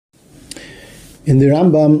In the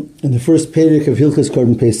Rambam, in the first perek of Hilchos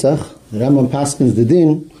Karban Pesach, the Rambam paskins the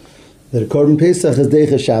din that a Karban Pesach is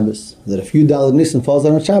Deicha Shabbos. That if you Daled Nisan falls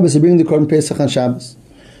on Shabbos, you bring the Karban Pesach on Shabbos.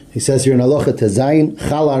 He says here in Halacha Tezayin,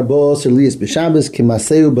 Chal Arbos Elias b'Shabbos, Ki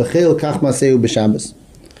Maseu b'Chel, Kach Maseu b'Shabbos.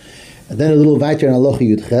 And then a little weiter in Halacha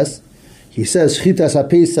Yud Ches, he says, Shchitas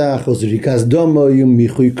HaPesach, Ozrikas Domo, Yum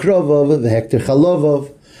Michui Krovov, V'Hekter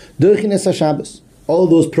Chalovov, Doichines HaShabbos. All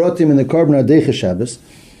those protim in the Karban are Deicha Shabbos.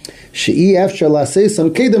 She'i Efshar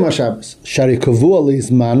L'Aseisan Kedem HaShabbos, Shari Kavua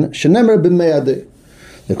L'Izman, Shenemer B'Mei Adei.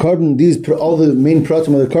 The Karban, all the main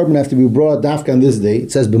protim of the Karban have to be brought dafka on this day.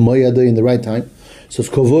 It says B'Mei Adei in the right time. So it's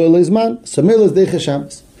Kavua L'Izman, Samil is Deicha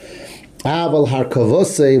Shabbos. Aval Har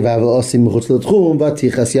Kavosei, V'Aval Osim Mechutz L'Tchum,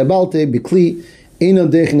 V'Tichas Yabalte, B'Kli, Einon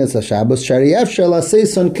Deichines HaShabbos, Shari Efshar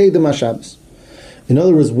L'Aseisan Kedem HaShabbos. In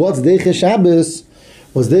other words, what's Deicha Shabbos?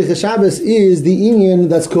 What's Deicha Shabbos is the inyan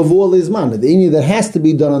that's Kavua L'Izman, the inyan that has to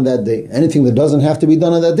be done on that day. Anything that doesn't have to be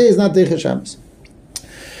done on that day is not Deicha Shabbos.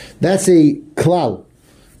 That's a klal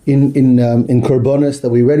in Korbanos that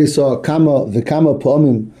we already saw Kama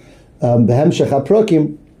Pa'omim Behemshech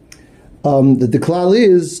HaProkim. That the klal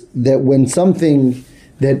is that when something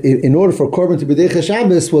that in order for Korban to be Deicha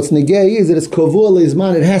Shabbos, what's negei is that it's Kavua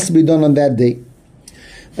L'Izman, it has to be done on that day.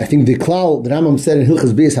 I think the klal, the Rambam said in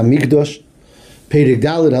Hilchos Beis HaMikdosh, Perek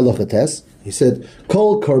Daled Halacha Tes, he said,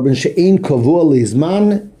 Kol Korban she'ein Kavua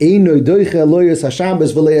L'Izman, eino doiche loyos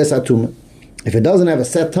HaShabbos v'leyos HaTumah. If it doesn't have a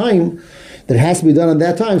set time, that it has to be done at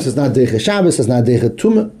that time, so it's not Deicha Shabbos, it's not Deicha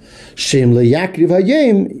Tumah. Shem le'yakriv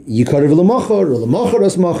hayem, yikarev l'mochor, or l'mochor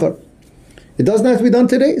os mochor. It doesn't have to be done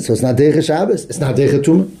today, so it's not Deicha Shabbos, it's not Deicha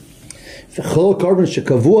Tumah. V'chol Korban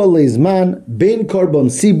she'kavua L'Izman, bein Korban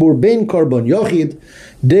Sibur, bein Korban Yochid,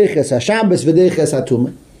 Deiches HaShabbos v'Deiches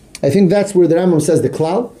HaTumah. I think that's where the Rambam says the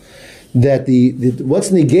klal, that the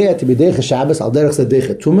what's negeya to be Deicha Shabbos, al derech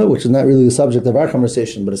Deicha Tumah, which is not really the subject of our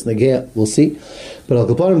conversation, but it's negeya, we'll see. But al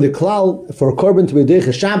kapanim, the klal for a korban to be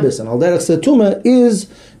Deicha Shabbos and al derech Tumah is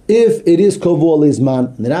if it is Kavua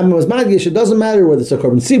L'Izman. And the Rambam was madgish, it doesn't matter whether it's a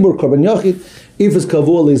korban sibur, korban yochid, if it's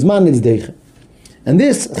Kavua L'Izman, it's Deicha. And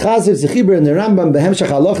this chazir zechibur in the Rambam behemshach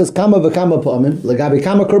halachas kama v'kama pa'amim legabi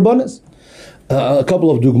kama korbanos. A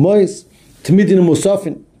couple of dugmois, Tmidin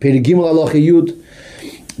Musafin. Perigimel Aloche Yud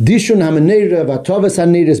Dishun Hameneira Vatovas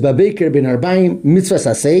Haneres Babeker Ben Arbaim Mitzvahs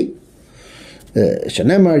Asei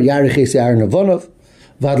Shanemar Yariches Yar Navonov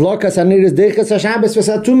Vadlokas Haneres Deichas HaShabbos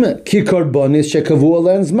Vesatume Ki Korbanis Shekavua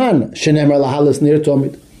L'Izman Shanemar Lahalas Nir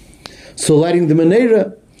Tomid. So lighting the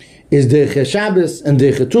Meneira is Deichas Shabbos and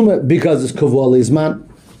Deichas Tumah because it's Kavua L'Izman.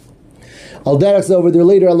 Al Derech over there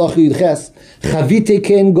later Aloche Yud Ches Chavite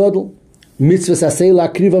Ken Godel Mitzvahs Asei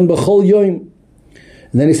Lakrivan B'chol Yoim.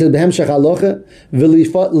 And then he says, "Behemshach halacha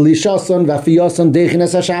v'lishason v'afiyason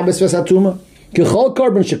deichines haShabbos v'satuma kechol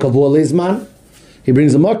korban shekavua L'Izman." He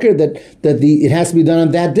brings a makir that it has to be done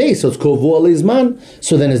on that day, so it's kavua L'Izman.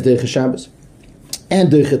 So then it's deicha Shabbos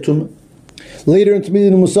and deicha Tumah. Later in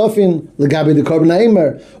Tmidin Musafin legabi the korban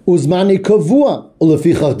ha'emer uzmani kavua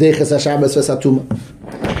ulefichach deiches haShabbos v'satuma.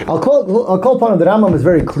 I'll call upon the Rambam is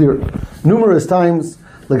very clear numerous times.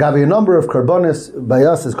 Legabi a number of karbanis by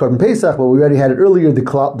us as Karban Pesach, but we already had it earlier. The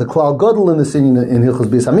klal gadol in the scene in Hilchos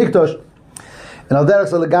Beis HaMikdosh, and al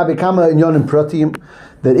derech legabi kama inyonim pratim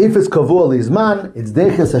that if it's kavua L'Izman, it's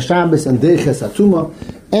Deiches HaShabbos and Deiches HaTumah,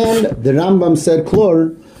 and the Rambam said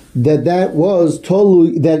klor that was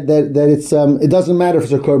totally that it's it doesn't matter if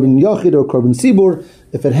it's a Korban Yochid or Korban Sibur,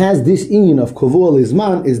 if it has this inyan of kavua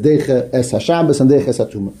L'Izman, is Deiches HaShabbos and Deiches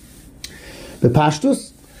HaTumah. The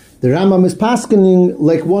Pashtus. The Rambam is paskening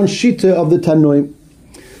like one shita of the Tanoim.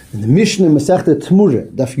 In the Mishnah Masechta Tmura,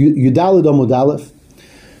 Daf Yudalid Amud Aleph,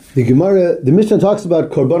 the Gemara, the Mishnah talks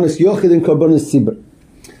about Korbanos Yochid and Korbanos Sibur.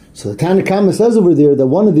 So the Tanna Kama says over there that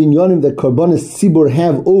one of the inyanim that Korbanos Sibur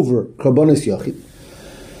have over Korbanos Yochid.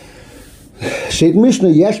 Sheit Mishnah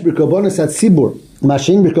Yesh B'Korbanos At Sibur,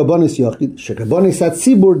 Mashin B'Korbanos Yochid, Shekorbanos At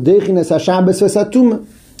Sibur Deichines HaShabbos V'Satuma,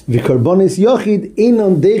 V'Korbanos Yochid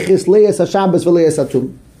Einon Deiches Leyes HaShabbos V'Leyes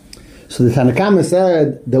HaTumah. So the Tanna Kama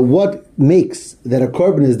said that what makes that a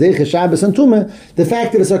korban is Deicha Shabbos and Tumah, the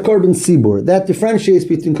fact that it's a korban sibur, that differentiates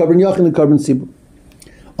between korban yochid and korban sibur.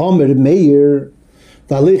 Omer Meir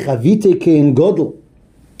v'alei chavite kein godel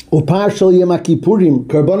uparshal yom kippurim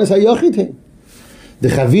korbanos hayochid. The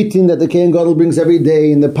chavitin that the kein godel brings every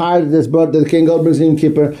day, and the part that's brought that the kein godel brings in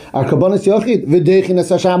Kippur are korbanos yochid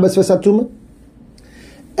v'deichinas haShabbos v'satumah.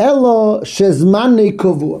 Elo shezmanei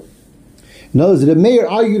kovua. In other words, the mayor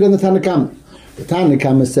argued on the Tanna Kama. The Tanna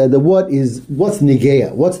Kama said that what's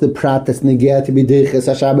negeya? What's the prat that's negeya to be deiches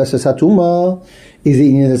haShabbos v'satuma? Is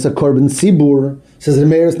it that's a korban sibur? Says the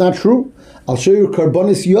mayor, it's not true. I'll show you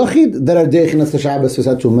Karbanis Yochid that are Dechinas Shabbos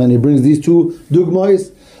V'Satum. And he brings these two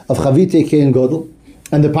dugmois of Chavite Kein Godel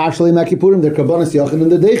and the partially Makipurim, they're Karbanis Yochid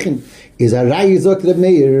and the Dechin. Is a Rai Yizok Reb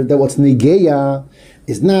Meir that what's Negeya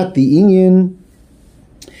is not the Inyan.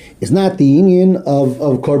 It's not the union of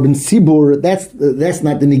Korban Sibur. That's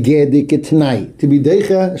not the Negeh Dike to be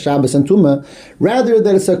Deicha, Shabbos and Tumah. Rather,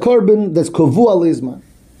 that it's a Korban that's Kovu Alizman.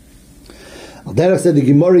 Al-Derech said the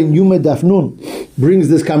Gemara in Yuma Dafnun brings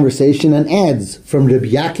this conversation and adds from Reb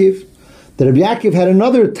Yaakov that Reb Yaakov had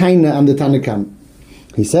another Taina on the Tanakam.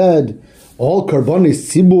 He said, all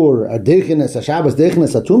Korbanis Sibur are Deichinas Shabbos,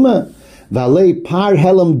 Deichinas Tumah, Valei Par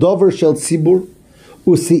Helam Dover Shel Sibur,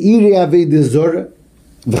 Usiiri Avei Dezorah,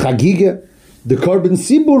 V'chagiga, the Karban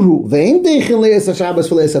Siburu, ve'en deichin le'es HaShabbos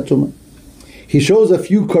v'le'es HaTumah. He shows a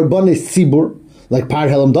few Karbanis Sibur, like Par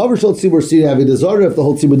Helam Davar Shel Sibur, Siri Avodah Zarah, if the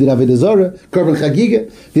whole Sibur did Avodah Zarah, Karban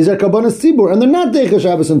Chagiga. These are Karbanis Sibur, and they're not deich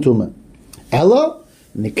HaShabbos and Tumah. Ella,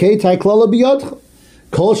 Nikei Tai Klala B'yodcha.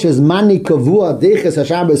 Kol she'zmani kavua deiches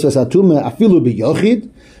HaShabbos v'satumah afilu b'yochid,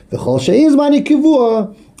 v'chol she'in zmani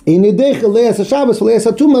kavua ini deich le'es HaShabbos v'le'es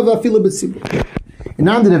HaTumah v'afilu b'tzibur. In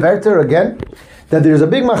Amdi Neverter again, that there's a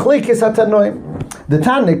big machlekes hatanoim. The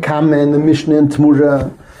Tanakh and the Mishnah and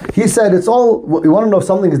Tmura, he said it's all, you want to know if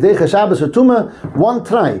something is Deicha Shabbos or Tumah, one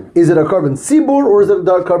try. Is it a Karban Sibur or is it a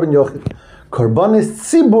dark Karban Yochid? Karbanis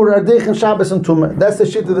Sibur are Deicha Shabbos and Tumah. That's the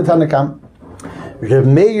shit of the Tanakh. Reb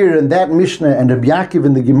Meir and that Mishnah and Reb Yaakov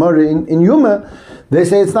in the Gemara in Yuma, they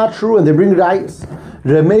say it's not true and they bring rayas.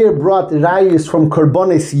 Reb Meir brought rayas from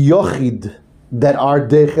Karbanis Yochid that are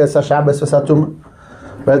Deicha Shabbos v'Satumah.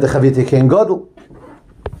 Right, the Chavite Kein Godel,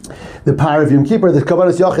 the power of Yom Kippur, the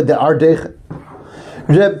Kabbalas Yochid, the Ardech.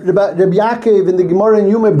 Reb Yaakov in the Gemara in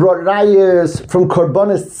Yuma brought rayas from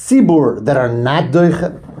Karbanis Sibur that are not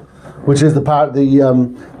Doicha, which is the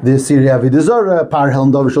Siri Avodah Zarah, Par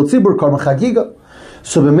Helam Davar Shel Sibur, Karban Chagiga.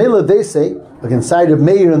 So b'meila they say, again, side of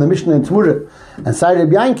Meir in the Mishnah and Tmura, and side of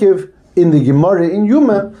Yankov in the Gemara in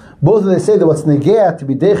Yuma, both of them say that what's negea to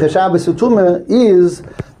be Deicha Shabbos Utumah is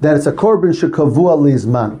that it's a Korban Shekavua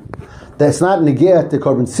Lizman. That's not negea to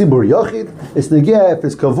Korban Sibur Yochid. It's negea if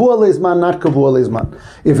it's Kavua Lizman, not Kavua Lizman.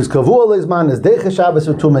 If it's Kavua Lizman, it's Deicha Shabbos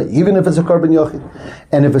Utumah, even if it's a Korban Yochid.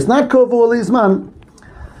 And if it's not Kavua Lizman,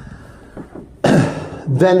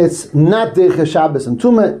 then it's not Deicha Shabbos and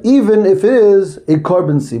Tumah, even if it is a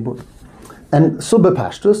Korban Sibur. And Subbe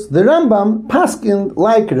Pashtus, the Rambam paskin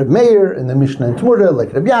like Reb Meir in the Mishnah and Tmura,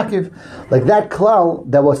 like Reb Yaakov, like that klal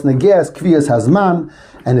that was negeas kviyas hazman,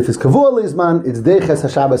 and if it's kavua lizman, it's deiches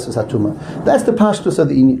hashabbos v'satuma. That's the Pashtus of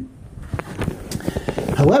the inyan.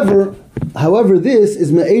 However, this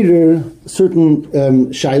is me'eder certain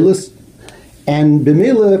shailas, and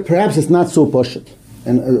b'mela perhaps it's not so pashut.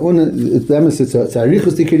 And it's a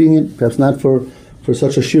arichus dikir, perhaps not for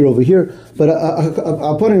such a shir over here, but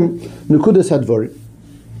upon him, Nukudas Hadvari.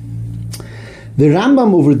 The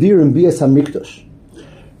Rambam over there in Bias HaMikdash,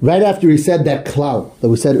 right after he said that klal that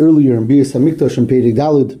we said earlier in Bias HaMikdash and Peirik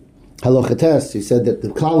Dalid Halachates, he said that the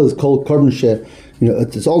klal is called Korban Sheh,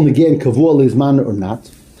 it's all again Kavua Lizman or not.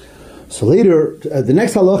 So later, the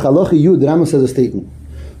next halacha Yud, the Rambam says a statement: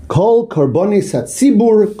 Kol Karbonis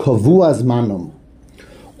Hatzibur Kavua Zmanom.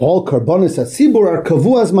 All Karbonis Hatzibur are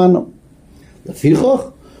Kavua Zmanom.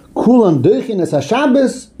 Lefichoch, kulan doichin es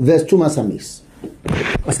HaShabbos ves tumas hamis.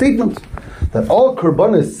 A statement that all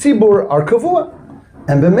Karbanis Sibur are kavua,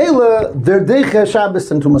 and b'meila they're deicha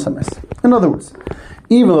Shabbos and tumas hamis. In other words,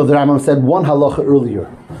 even though the Rambam said one halacha earlier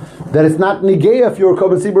that it's not negeya if you're a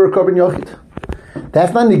Karban Sibur or Karban Yochid,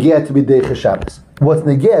 that's not negeya to be deicha Shabbos. What's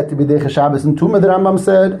negeya to be deicha Shabbos and Tumah, the Rambam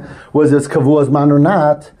said, was it's kavua's man or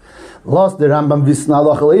not. Lost the Rambam visna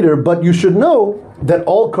halacha later, but you should know that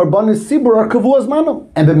all Karbanis Sibur are kavua's manam,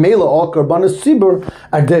 and b'meila all Karbanis Sibur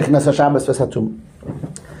are deichnas HaShabbos v'satum.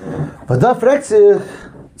 V'daf rekzich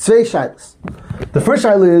zwei shaylas. The first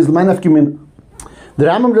shayla is l'may nafkimin. The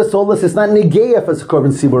Rambam just told us it's not negeya if it's a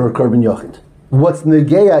Karban Sibur or Karban Yochid. What's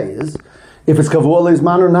negeya is if it's kavua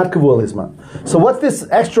leizman or not kavua leizman. So what's this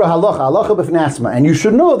extra halacha b'fnei, and you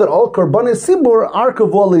should know that all Karbanis Sibur are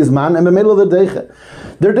kavua leizman, and b'meila they're deicha.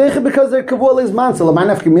 They're deicha because they're kavua leizman. So l'may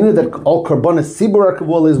nafkimin that all Karbanis Sibur are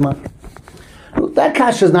kavua leizman. That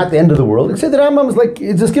kasha is not the end of the world. Except the Rambam is like,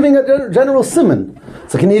 it's just giving a general simon.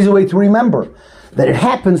 It's like an easy way to remember that it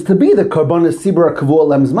happens to be the Karbanis Sibur are kavua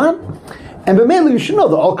leizman. And b'meila you should know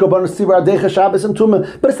that all Karbanis Sibur are deicha Shabbos and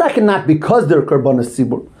Tumah. But it's not because they're Karbanis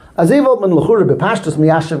Sibur. The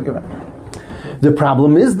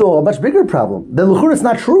problem is, though, a much bigger problem. The l'chura is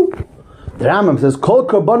not true. The Rambam says, Kol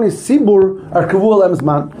Karbanis Sibur are kavua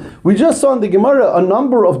lemzman. We just saw in the Gemara a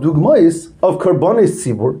number of dugmois of Karbanis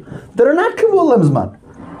Sibur that are not kavua lemzman.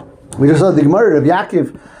 We just saw the Gemara of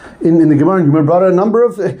Yaakov in the Gemara. You brought a number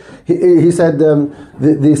of. He said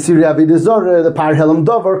the Syria Avidazor, the Par Helam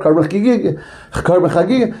Dover, Karban Chagig,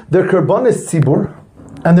 they're Karbanis Tzibur,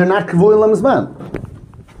 and they're not Kavui Lamzman,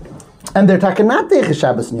 and they're talking not Deicha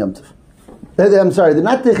Shabbos and Yom Tov. I'm sorry, they're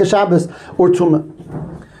not Deicha Shabbos or Tumah.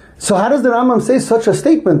 So how does the Rambam say such a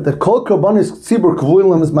statement that Kol Karbanis Tzibur Kavui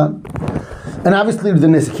Lamzman? And obviously the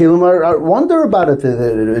Nesikelim are wonder about it.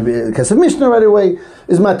 The Kesef Mishnah right away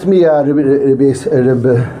is Matmiya,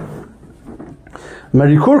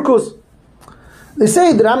 Marikurkus. They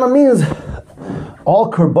say the Rambam means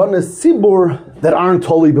all Karbanis Tzibur that aren't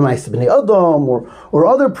totally b'maisa b'nei Adam or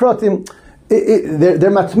other pratim,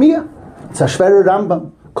 they're Matmiya. It's a Shver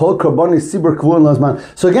Rambam. Kol Karbanis Tzibur Kavun Lazman.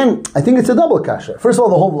 So again, I think it's a double kasha. First of all,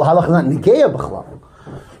 the whole halach is not Nigeya b'chlal.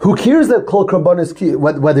 Who cares that Kol Karbanis,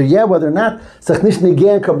 whether or not, Sachnish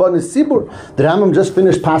Negea and Karbanis Sibur? The Rambam just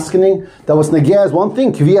finished paskening that was Negea is one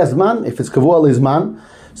thing, Kvi Azman, if it's Kavua Lizman,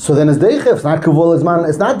 so then it's Deicha, if it's not Kavua Lizman,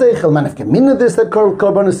 it's not Deicha, man, if Gemina this, that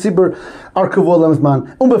Karbanis Sibur are Kavua Lizman.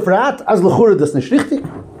 Befrat, as Lechura, das nicht richtig.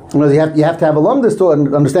 You have to have a lumdus to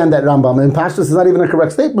understand that Rambam. And Pashtus is not even a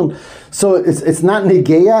correct statement. So it's not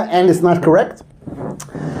Negea and it's not correct.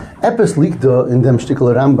 Epis Likda in dem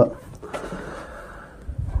Shtikal Rambam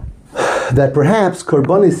that perhaps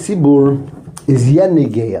Karbanis Sibur is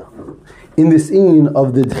Yenegeya in this in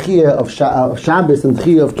of the Dchiyah of Shabbos and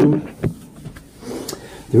Dchiyah of Tumah.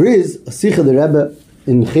 There is a Sikha the Rebbe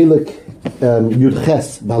in Chelik Yud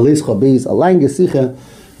Ches Ba'aleis Chabeis, a lang Sikha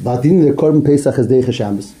about the Karban Pesach as Deicha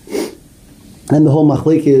Shabbos, and the whole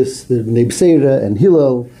Machlekes, the Bnei B'Seira and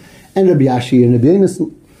Hillel and Rabbi Yashi and Rabbi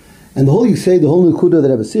Yonasan, and the whole Nekuda that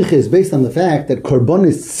Rebbe Sikha is based on the fact that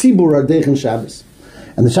Karbanis Sibur are Deicha Shabbos.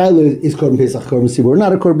 And the Shaila is Karban Pesach, Karban Sibur,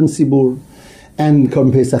 not a Karban Sibur. And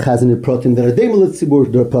Karban Pesach has in it protein that are Deimelit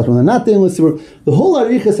Sibur, there are protein that are not Deimelit Sibur. The whole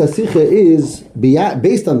Arichas HaSicha is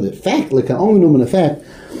based on the fact, like an only known fact,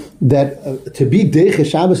 that to be Deicha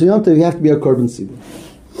Shabbos and Yom Tov, you have to be a Karban Sibur.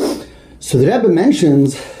 So the Rebbe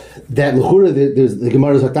mentions that the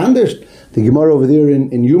Gemara is Anders. The Gemara over there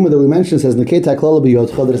in Yuma that we mentioned says, Neketa Klala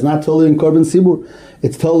B'Yodcha, that it's not totally in Karban Sibur,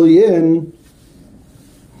 it's totally in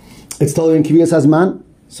Kiviyas Hazman.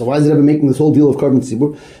 So why is the Rebbe making this whole deal of Karban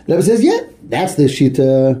Tzibur? The Rebbe says, yeah, that's the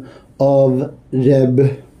Shita of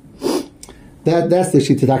Rebbe. That's the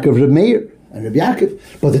Shita of Reb Meir and Reb Yaakov.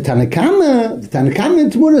 But the Tanakama in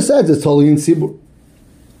Tmura says it's totally in Tzibur.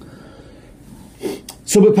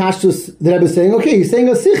 So B'Pashtus, the Rebbe is saying, okay, he's saying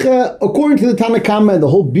a Sikha according to the Tanakama, and the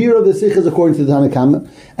whole beer of the Sikha is according to the Tanakama,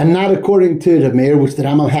 and not according to Reb Meir, which the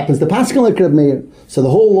Rambam happens to paskin like Reb Meir. So the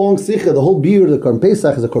whole long Sikha, the whole beer of the Karban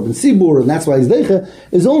Pesach is a Karban Sibur, and that's why his Deicha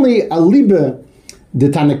is only a Libe, the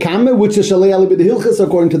Tanakama, which is Shalei Alibe the Hilchas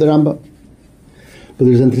according to the Rambam. But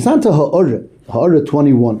there's an Interessanta Ha'ara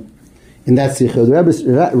 21. In that Sikha, the Rebbe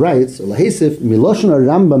writes, Lahesef, Miloshon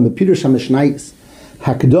Rambam, Mepirush HaMishnayis,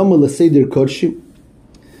 Hakdama L'Seder Kodshim.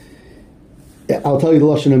 I'll tell you the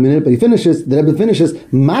lashon in a minute, but the Rebbe finishes,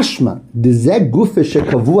 Mashma, Dezeh Gufe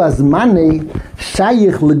Shekavu Azmane,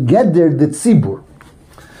 Shayich Legeder de Tzibur.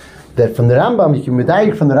 That from the Rambam, you can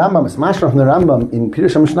medayik from the Rambam, it's mashma from the Rambam in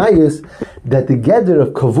Pirush HaMishnayis, that the Geder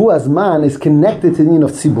of Kavu Azman is connected to the din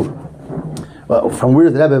of Tzibur. Well, from where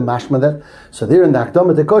is the Rebbe mashma that? So there in the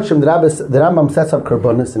Akdama Tekochim, the Rambam sets up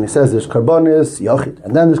Karbanis, and he says there's Karbanis Yochid,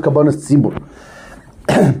 and then there's Karbanis Tzibur.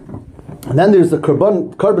 And then there's the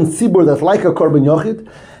Karban Sibur that's like a Karban Yochid,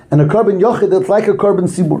 and a Karban Yochid that's like a Karban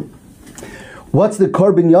Sibur. What's the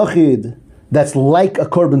Karban Yochid that's like a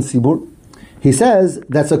Karban Sibur? He says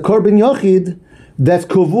that's a Karban Yochid that's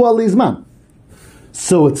Kovu al Izman.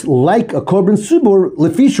 So it's like a Karban Sibur,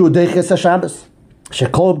 Lefishu Deiches HaShabbos.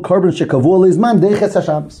 Shekol Karban Shekavu al Izman Deiches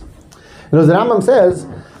HaShabbos. You know, the Rambam says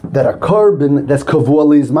that a Karban that's Kavu al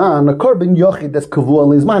Izman, a Karban Yochid that's Kavu al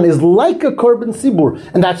Izman, is like a Karban Sibur,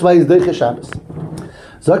 and that's why he's Deiches Shabbos.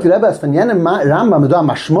 Sagt der Rebbe, as von jenem Rambam, da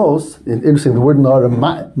Mashmos, interesting, the word in order,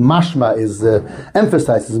 Mashma is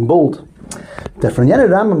emphasized, is in bold. That from jenem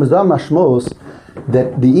Rambam, da Mashmos,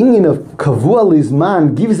 that the union of Kavu al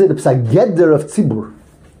Izman gives it a Geder of Tzibur.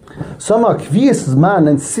 Somehow, Kviyas Zman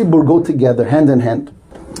and Tzibur go together, hand in hand.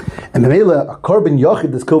 And the a Karban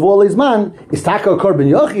Yochid that's Kavu al Izman is taka a Karban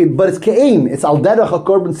Yochid, but it's Ke'ein. It's al derech a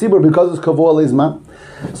Karban Sibur because it's Kavu al Izman.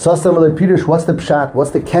 So Samuel Pirush, what's the pshat?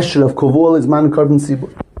 What's the kesher of Kavu al Izman and Karban Sibur?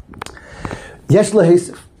 Yesh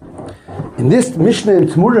lahesef. In this Mishnah in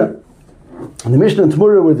Tmura,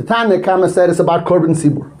 where the Tana Kama said it's about Karban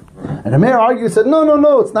Sibur, and the mayor argued, said,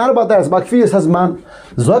 no, it's not about that. It's about Kviyas Hazman.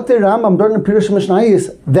 Zok the Rambam during the Pirush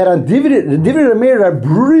Mishnayis that on Divrei Meir are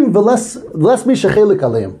brurim v'les mishachelik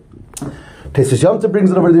aleim. Tesis Yom Tov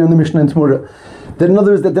brings it over there in the Mishnah in Tmura That in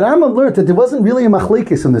other words, that the Rambam learned that there wasn't really a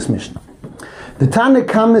machlekes in this Mishnah. The Tanna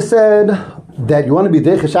Kama said that you want to be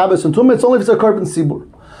Deicha Shabbos and Tumah, it's only if it's a Karban Sibur.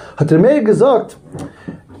 Hat Meir gesagt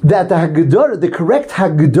that the correct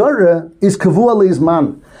Hagdara is Kavua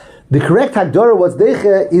Leizman. The correct Hagdara, what's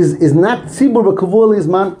Deicha, is not Sibur but Kavua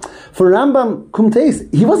Leizman. For Rambam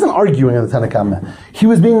Kumteis, he wasn't arguing on the Tanna Kama. He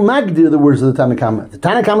was being magdir the words of the Tanna Kama. The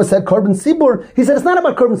Tanna Kama said Karban Sibur. He said it's not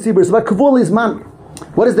about Karban Sibur, it's about Kavua Leizman.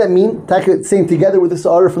 What does that mean? Saying together with this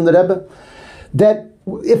order from the Rebbe, that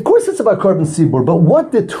of course it's about Karban Sibur, but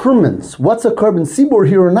what determines what's a Karban Sibur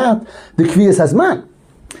here or not? The Kviyas Hazman.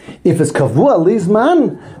 If it's Kavua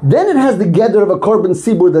Lizman, then it has the gather of a Karban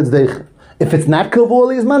Sibur that's Deich. If it's not Kavua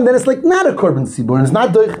Lizman, then it's like not a Karban Sibur and it's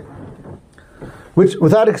not Deich. Which,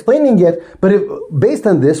 without explaining yet, but based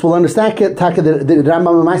on this, we'll understand the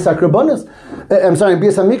Rambam and Ma'asak Rabbanos. I'm sorry,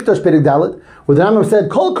 Bias HaMikdash Perek Dalet, where the Rambam said,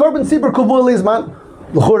 Kol Karban Sibur Kavua Lizman.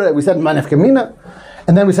 L'chora, we said Manef Kamina,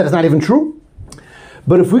 and then we said it's not even true.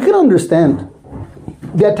 But if we can understand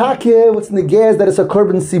the atake, what's in the gas that it's a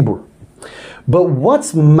Karban Sibur, but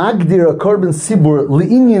what's magdir a Karban Sibur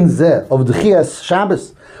li'inyan zeh of the Chias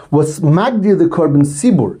Shabbos, what's magdir the Karban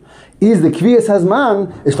Sibur is the Kviyas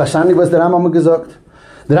Hazman, is verständig was the Rambam gesagt.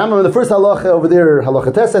 The Rambam in the first halacha over there,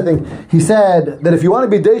 halacha test, I think, he said that if you want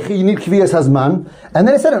to be deichi, you need Kviyas Hazman. And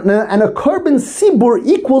then he said, and a Karban Sibur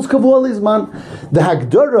equals Kavua Lizman. The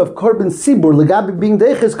Hagdara of Karban Sibur, legabi being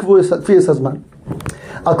deichi, is Kviyas Hazman.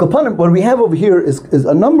 Al Kapanim, what we have over here is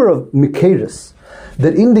a number of Mikeres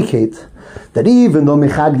that indicate that even though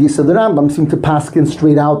Mechad Yisa the Rambam seem to paskin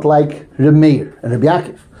straight out like Reb Meir and Reb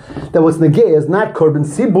Yaakov, that what's negeh is not Karban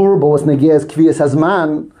Sibur, but what's negeh is Kviyas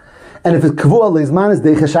Hazman. And if it's Kavua Leizman is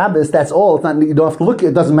Deicha Shabbos, that's all. It's not, you don't have to look at it.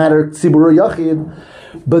 It doesn't matter Sibur or Yachid.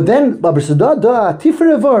 But then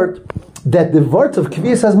Tifere Vart, that the Vart of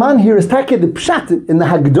Kviyas Hazman here is Taki the Pshat in the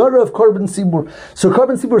Hagdara of Karban Sibur. So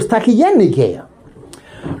Karban Sibur is Taki Yen Negeya.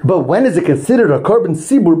 But when is it considered a Karban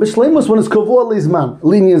Sibur? B'Shleimus when it's Kavua Leizman,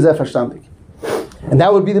 Linia Zeh Verstandig. And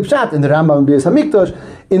that would be the Pshat in the Rambam and Bias HaMikdash,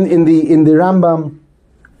 in the Rambam,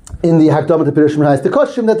 in the Hakdama to Pirush Merhais, the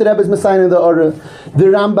Koshim that the Rebbe is Messiah in the Order, the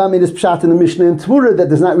Rambam in his Pshat in the Mishnah in Tvura, that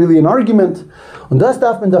there's not really an argument. Und das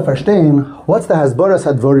darf man da verstehen, what's the Hasbaras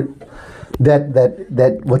Hadvorim?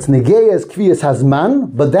 That what's Negeya is Kviyas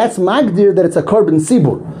Hazman, but that's Magdir that it's a Karban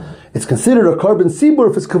Sibur. It's considered a Karban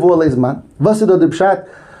Sibur if it's Kavua Leizman. Was ist da der Pshat?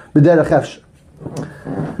 B'derech Efsher.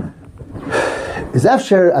 Is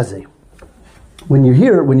Efsher Azeh. When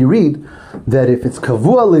you read that if it's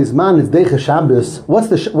Kavua Leizman, it's Deicha Shabbos, what's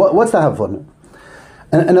the Havana?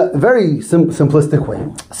 And in a very simplistic way,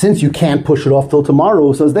 since you can't push it off till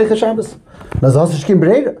tomorrow, so it's Deicha Shabbos.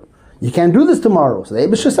 You can't do this tomorrow. So the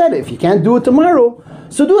Eibusha said, if you can't do it tomorrow,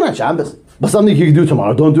 so do it on Shabbos. But something you can do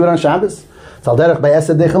tomorrow, don't do it on Shabbos. So if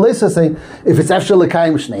it's Efshel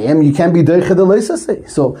L'Kayim Shneim, you can't be Deicha the Leisase.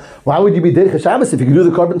 So why would you be Deicha Shabbos if you can do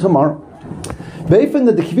the Karban tomorrow? Beifin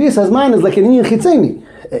that the Kviyas Hazman is like an Inyan Chitzeni.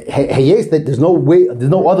 Yes, that there's no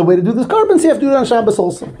other way to do this Karban, so you have to do it on Shabbos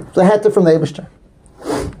also. So I had to from the Eibusha.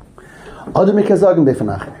 Other Mikazagim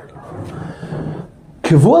Beifanacher.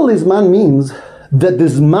 Kavua Lizman means that the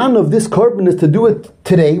Zman of this Karban is to do it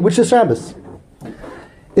today, which is Shabbos.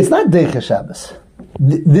 It's not Deicha Shabbos.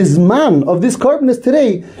 The Zman of this Karban is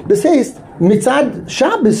today. This says, Mitzad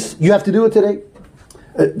Shabbos, you have to do it today.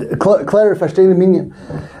 Clear, verstehen the minyan.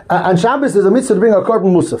 On Shabbos there's a mitzvah to bring a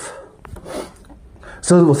Karban Musaf.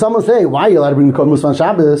 So will someone say, why are you allowed to bring the Karban Musaf on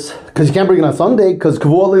Shabbos? Because you can't bring it on Sunday, because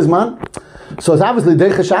Kavua Lizman. So it's obviously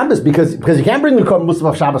Deicha Shabbos, because you can't bring the Karban Musaf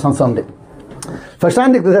of Shabbos on Sunday.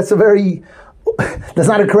 Verstandig, that's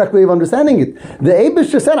not a correct way of understanding it. The Eibush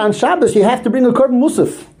just said on Shabbos you have to bring a Karban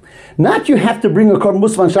Musaf. Not you have to bring a Karban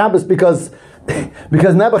Musaf on Shabbos because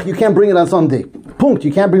Nebuch, you can't bring it on Sunday. Punkt.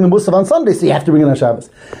 You can't bring the Musaf on Sunday, so you have to bring it on Shabbos.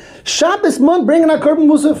 Shabbos month bringing a Karban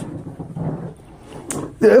Musaf.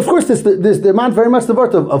 Of course, this demand very much the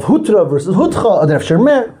word of Hutra versus Hutcha or the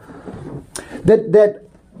Shermer.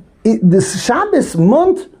 This Shabbos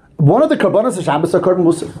month, one of the Karbanos of Shabbos are Karban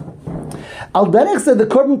Musaf. Al Derech said the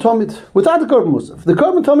Karban Tomid without the Karban Musaf. The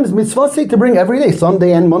Karban Tomid is mitzvah to bring every day,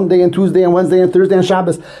 Sunday and Monday and Tuesday and Wednesday and Thursday and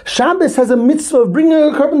Shabbos. Shabbos has a mitzvah of bringing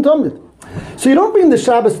a Karban Tomid. So you don't bring the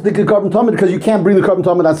Shabbos the Karban Tomid because you can't bring the Karban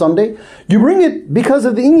Tomid on Sunday. You bring it because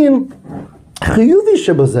of the Inyan Chiyuvi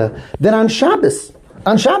Shabazah. Then on Shabbos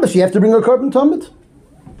you have to bring a Karban Tomid.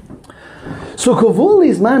 So Kavua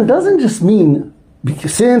Lizman doesn't just mean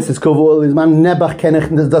since it's Kavua Lizman Nebach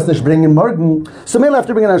Kenech does not bring in morgen, so we'll have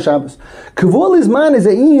to bring it on Shabbos. Kavua Lizman is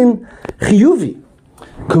a Inyan Chiyuvi.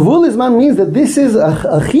 Kavua Lizman means that this is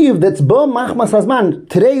a chiyuv that's bo machmas hazman.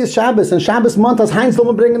 Today is Shabbos, and Shabbos month as Heinz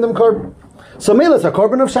will bring in them Karban. So Mela is a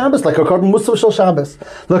Karban of Shabbos, like a Karban Musaf Shal Shabbos,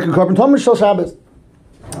 like a Karban Tomer Shal Shabbos.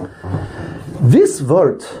 This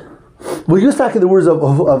word, we use the words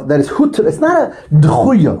of that is hutra. It's not a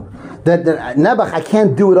d'chuya that Nebach, I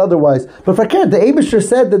can't do it otherwise. But for the Eibusher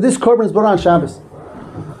said that this Karban is brought on Shabbos.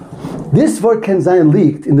 This word can sein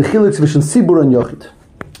leaked in the chiluk between Sibur and Yochid.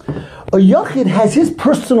 A Yochid has his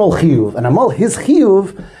personal chiyuv, and Amal, his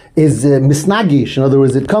chiyuv is misnagish. In other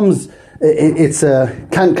words, it's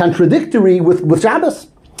contradictory with Shabbos.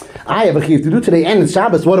 I have a chiyuv to do today, and it's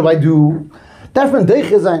Shabbos. What do I do? Darf man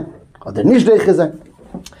deiche sein, oder nicht deiche sein?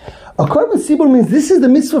 A Karban Sibur means this is the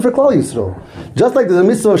mitzvah for Klal Yisrael. Just like there's a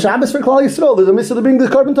mitzvah of Shabbos for Klal Yisrael, there's a mitzvah to bring the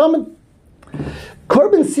Karban Tamid.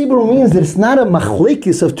 Karban Sibur means that it's not a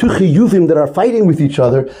machlekes of two chiyuvim that are fighting with each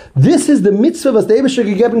other. This is the mitzvah of the Eibusher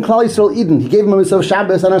gave in Klal Yisrael Eden. He gave him a mitzvah of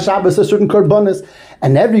Shabbos, and on Shabbos a certain korbanos,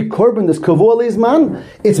 and every korban that's kavu aleizman,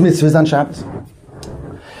 it's mitzvahs on Shabbos.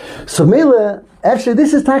 So Mela, actually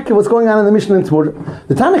this is what's going on in the Mishnah in Tzmur.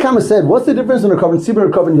 The Tanna Kama said, what's the difference in a Karban Sibur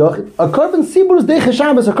and a Karban Yochid? A Karban Sibur is deiche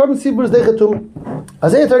Shabbos, a Karban Sibur is deiche Tumah.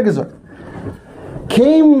 Azayat Ergezor.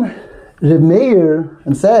 Came Reb Meir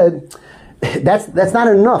and said, that's not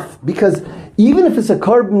enough, because even if it's a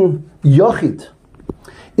Karban Yochid,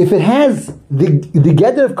 if it has the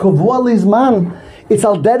gather of Kavu Alizman, it's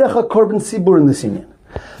al derech a Karban Sibur in the Sinyan.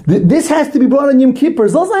 This has to be brought on Yom Kippur.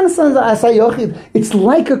 It's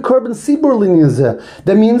like a Karban Sibur linear.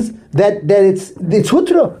 That means that it's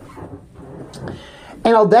hutra.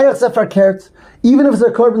 And al derech zefar kert, even if it's a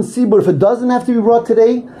Karban Sibur, if it doesn't have to be brought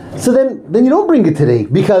today, so then you don't bring it today,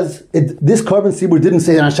 because this Karban Sibur didn't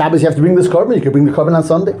say on Shabbos you have to bring this Karban. You can bring the Karban on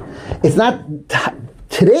Sunday. It's not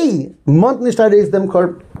today. Mont nishtar is dem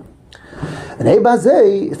Karban. And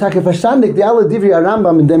Ebazei is take verstandig the alle divri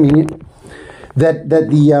Rambam in dem inyan that the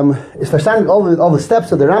is verstandig all the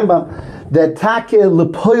steps of the Rambam that take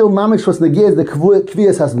lepoil mamish was negias the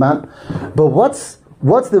kviyas hasman. But what's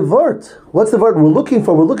the word? What's the word we're looking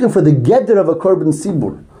for? We're looking for the gather of a Karban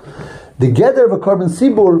Sibur. The gather of a Karban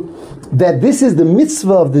Sibur, that this is the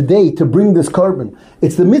mitzvah of the day to bring this Karban.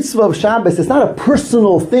 It's the mitzvah of Shabbos. It's not a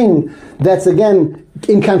personal thing that's, again,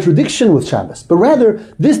 in contradiction with Shabbos. But rather,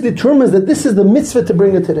 this determines that this is the mitzvah to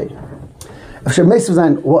bring it today. Quickly,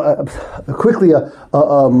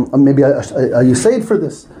 maybe a Yusaid for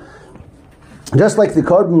this. Just like the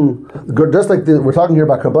Karban, we're talking here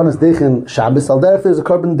about Karbanas Deichen Shabbos, al derech there's a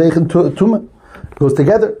Karban Deichen Tumah. Goes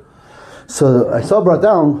together. So I saw brought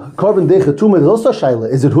down Karban Deiche Tumah is also shaila.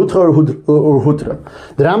 Is it hutra or hutra?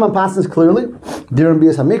 The Rambam passes clearly during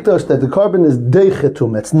Bias Hamikdash that the Karban is Deiche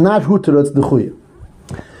Tumah. It's not hutra, it's dechuya.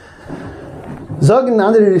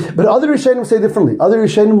 But other Rishonim say differently. Other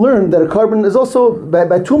Rishonim learn that a Karban is also by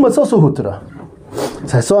Tumah. It's also hutra.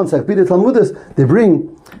 So I saw in Sakpida Talmudas they bring,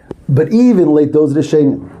 but even like those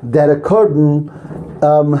Rishonim that a Karban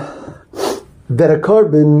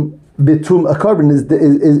a Karban is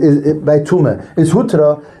by Tumah is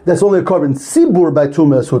hutra. That's only a Karban Sibur by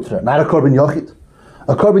Tumah is hutra, not a Karban Yochid.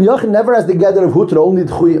 A Karban Yochid never has the gather of hutra, only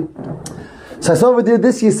the chuya. So I saw over there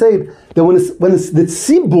this you say that when it's the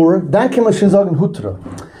Sibur, then can man sagen hutra.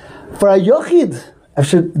 For a Yochid,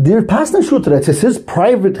 there pasna hutra. It's his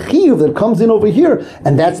private chiyuv that comes in over here,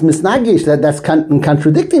 and that's misnagish. That's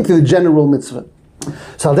contradicting to the general mitzvah.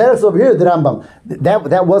 So that's over here the Rambam.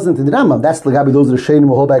 That wasn't in the Rambam. That's Lagabi those Rishonim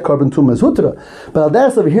who hold by Karban Tumah as Hutra. But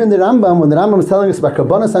that's over here in the Rambam. When the Rambam is telling us about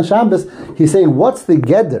Karbanas on Shabbos, he's saying what's the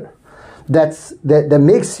gather that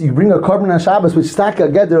makes you bring a Karban on Shabbos, which is not a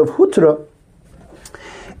gather of Hutra,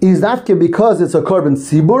 is not because it's a Karban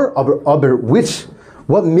Sibur, or which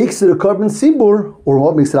what makes it a Karban Sibur, or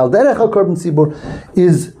what makes it al derech a Karban Sibur,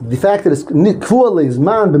 is the fact that it's Kfuah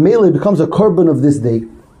leizman b'meilei becomes a Karban of this day.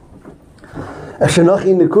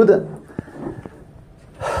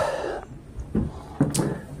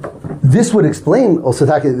 This would explain also.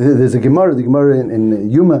 There's a Gemara, the Gemara in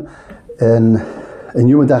Yuma, and in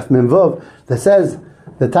Yuma Daf Mem Vav that says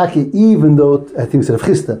that Taki, even though I think it's Rav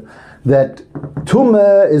Chisda, that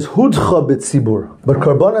Tumah is hudcha b'tzibur, but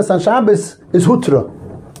Karbanas on Shabbos is hutra.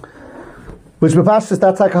 Which B'Pashas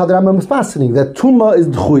that's like how the Rambam is passing, that Tumah is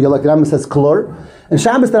d'chuya, like the Rambam says klor, and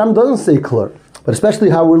Shabbos the Rambam doesn't say klor. But especially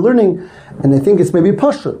how we're learning, and I think it's maybe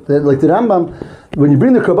Pasha, that like the Rambam, when you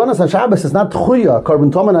bring the Karbanas on Shabbos, it's not Chuya. Karban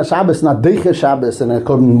Toman on Shabbos is not Deiche Shabbos, and a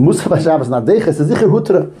Karban Musaf on Shabbos is not Deiche, it's Zicher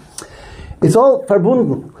Hutra. It's all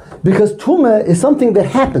verbunden. Because Tumah is something that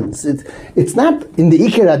happens. It's not in the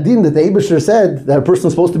Iker Adin that the Eibusher said that a person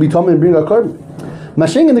is supposed to be Tumah and bring a Karban.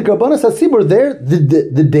 Mashing in the Karbanas HaSibur, there,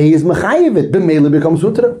 the day is Mechayevit, B'meila becomes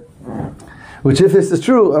Hutra. Which if this is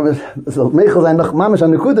true,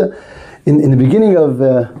 In the beginning of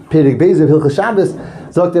Perek Beis of Hilchos Shabbos,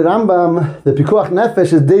 sagt der Rambam, the Pikuach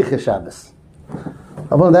Nefesh is Deiche Shabbos.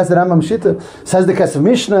 Well, that's the Rambam Shitta. Says the Kesef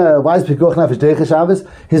Mishnah, why is Pikuach Nefesh Deiche Shabbos?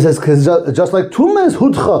 He says, because just like Tumah is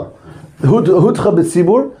Hutcha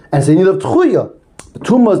b'tzibur, and so you need of Tchuya.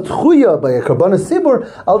 Tumah is Tchuya by a Karban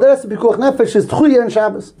Sibur, all the rest of Pikuach Nefesh is Tchuya and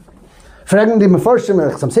Shabbos. Fragen die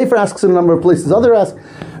Mefarshim, some Sefer asks in a number of places, others ask,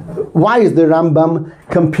 why is the Rambam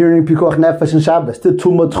comparing Pikuach Nefesh and Shabbos to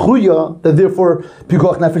Tumah Tchuya, that therefore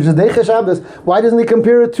Pikuach Nefesh is Deiche Shabbos? Why doesn't he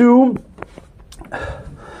compare it to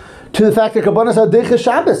the fact that Karbanos are Deiche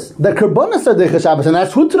Shabbos? That Karbanos are Deiche Shabbos, and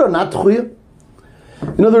that's Hutra, not Tchuya.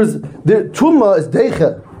 In other words, the Tumah is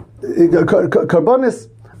Deiche. Karbanos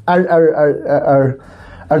are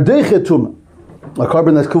Deiche Tumah. A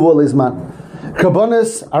carbon that's Kuvol is man.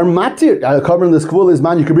 Karbanos are matir. A carbon that's Kuvol is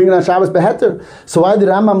man. You can bring it on Shabbos beheter. So why did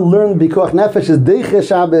Rambam learn Pikuach Nefesh is Deiche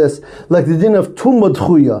Shabbos like the din of Tumah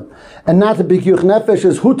Tchuya, and not the Pikuach Nefesh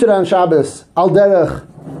is Hutra on Shabbos al derech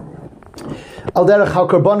how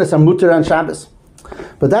Karbanos are muter on Shabbos?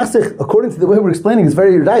 But that's according to the way we're explaining, it's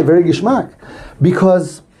very right, very gishmak,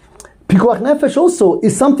 because Pikuach Nefesh also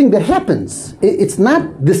is something that happens. It's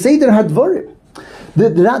not the Seder Hadvarim.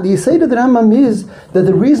 The Seder of the Rambam is that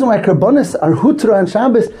the reason why Karbanos are Hutra on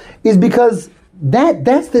Shabbos is because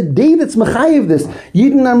that's the day that's Mechayiv this.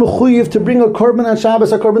 Yidden are Mechayiv to bring a Karban on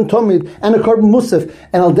Shabbos, a Karban Tomid, and a Karban Musaf.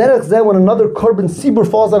 And Al Derech Zeh, when another Karban Sibur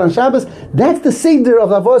falls out on Shabbos, that's the Seder of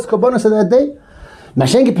Avos Karbanos on that day.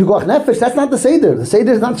 Mashenki Pikuach Nefesh, that's not the Seder. The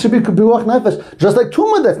Seder is not should be Pikuach Nefesh. Just like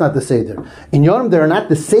Tumah, that's not the Seder. In Yom, they're not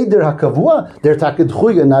the Seder HaKavua, they're Taked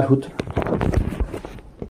Chuya, not Hutra.